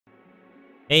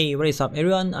Hey, what is up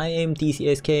everyone, I am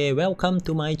TCSK, welcome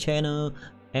to my channel.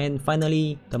 And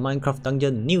finally, the Minecraft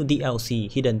Dungeon new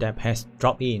DLC Hidden Depth has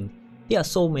dropped in. There are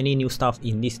so many new stuff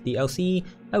in this DLC,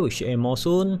 I will share more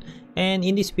soon. And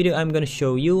in this video, I'm gonna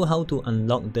show you how to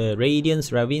unlock the Radiant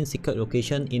Ravine secret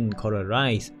location in Coral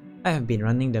Rise. I have been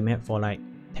running the map for like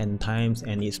 10 times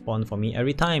and it spawned for me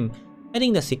every time. I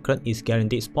think the secret is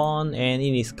guaranteed spawn and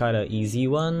it is kinda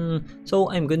easy one. So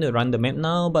I'm going to run the map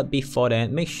now, but before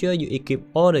that, make sure you equip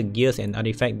all the gears and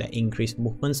artifacts that increase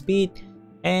movement speed.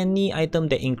 Any item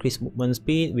that increase movement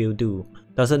speed will do.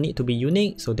 Doesn't need to be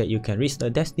unique so that you can reach the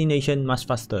destination much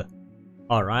faster.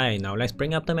 Alright, now let's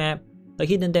bring up the map. The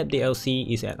Hidden Depth DLC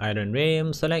is at Iron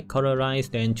Realm. Select Coral Rise,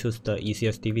 then choose the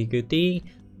easiest difficulty.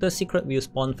 The secret will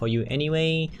spawn for you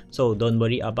anyway, so don't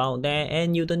worry about that,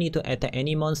 and you don't need to attack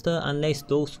any monster unless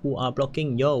those who are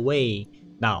blocking your way.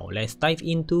 Now let's dive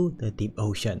into the deep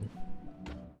ocean.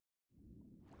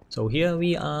 So here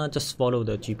we are, just follow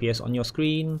the GPS on your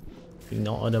screen,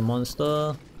 ignore all the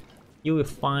monster. You will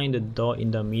find the door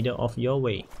in the middle of your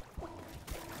way.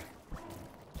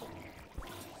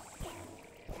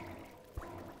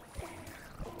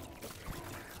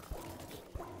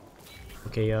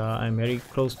 Okay, I'm very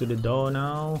close to the door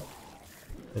now.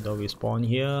 The door will spawn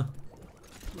here.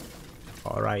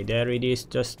 Alright, there it is.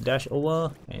 Just dash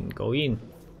over and go in.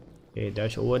 Okay,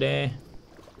 dash over there.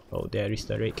 Oh, there is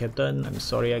the Red Captain. I'm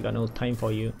sorry I got no time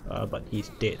for you, but he's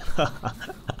dead.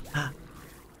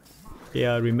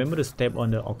 Yeah, remember to step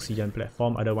on the oxygen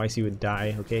platform, otherwise you will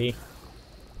die, okay?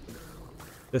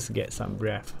 Just get some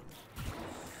breath.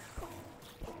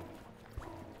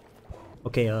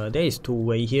 Okay, there is two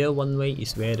ways here. One way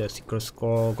is where the secret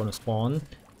scroll gonna spawn.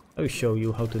 I will show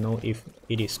you how to know if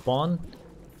it is spawned.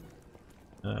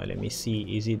 Let me see,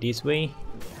 is it this way?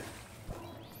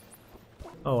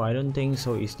 Oh, I don't think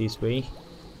so, it's this way.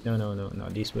 No,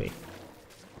 not this way.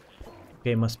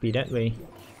 Okay, must be that way.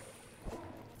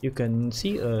 You can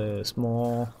see a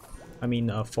small,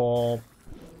 a 4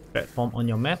 platform on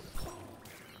your map.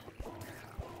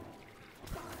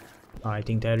 I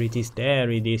think there it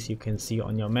is, you can see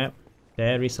on your map.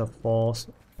 There is a 4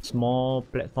 small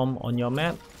platform on your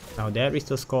map. Now there is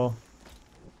the score.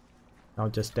 Now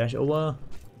just dash over.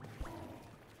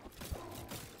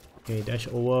 Okay, dash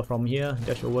over from here,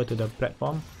 dash over to the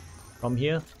platform from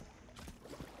here.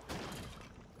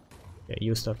 Okay,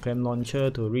 use the flame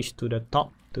launcher to reach to the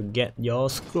top to get your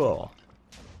scroll.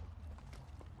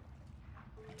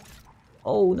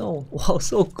 Oh no, wow,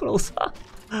 so close.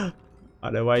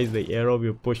 Otherwise the arrow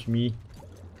will push me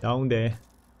down there.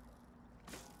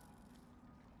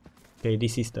 Okay,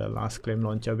 this is the last flame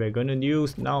launcher we're gonna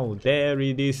use. Now there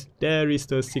it is. There is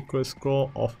the secret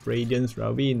scroll of Radiant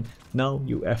Ravine. Now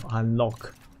you have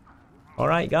unlocked.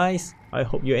 Alright guys, I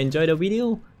hope you enjoyed the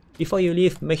video. Before you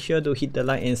leave, make sure to hit the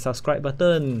like and subscribe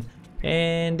button.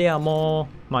 And there are more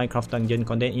Minecraft Dungeon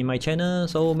content in my channel,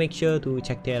 so make sure to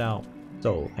check that out.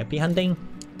 So happy hunting,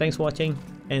 thanks for watching,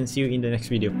 and see you in the next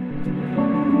video.